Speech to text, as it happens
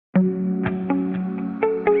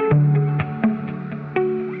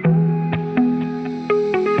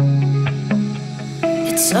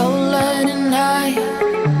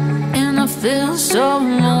feel so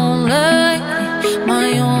lonely,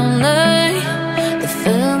 my only, the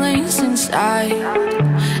feelings inside,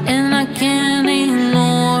 and I can't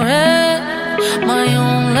ignore it, my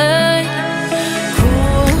only.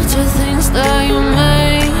 Cruel to things that you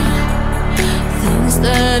made, things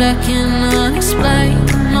that I cannot explain.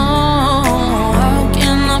 No, how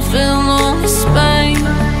can I feel all this pain?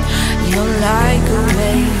 You're like a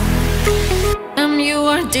wave, and you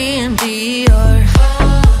are DMDR.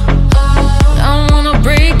 I wanna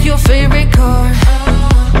break your favorite car.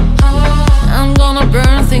 I'm gonna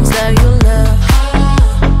burn things that you love.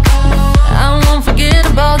 I won't forget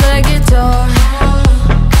about that guitar.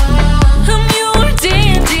 And you are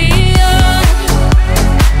DMDR.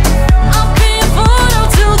 I'll be a photo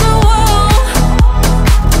to the wall.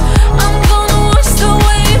 I'm gonna watch the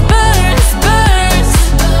way it burns, burns.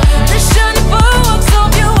 The shiny fireworks of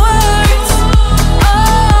your words.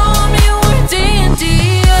 Oh, you are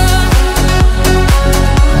DMDR.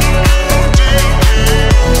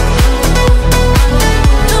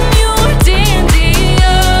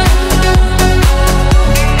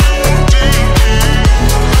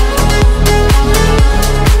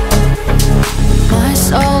 My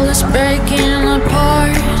soul is breaking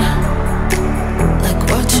apart, like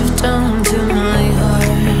what you've done to my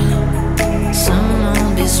heart.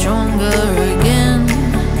 Someone be stronger again.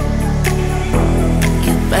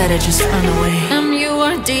 You better just run away. And you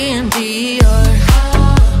are DMDR.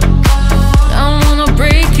 I wanna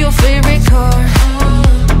break your favorite car.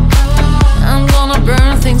 I'm gonna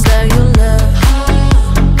burn things that you love.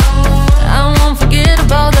 I won't forget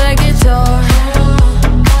about that guitar.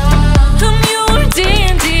 And you are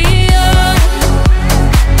DMDR.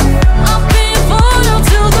 I'll be a photo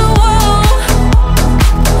to the wall.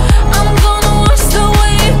 I'm gonna watch the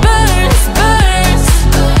way it burns, burns.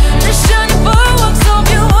 The shiny fireworks of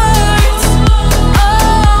your words.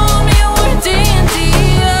 Oh, you are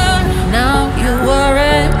DMDR. Now you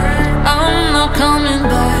worry, I'm not coming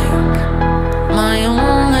back, my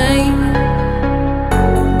only.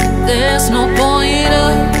 There's no point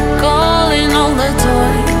of calling all the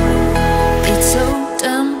time. It's so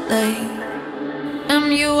damn late, and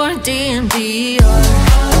you are DMDR.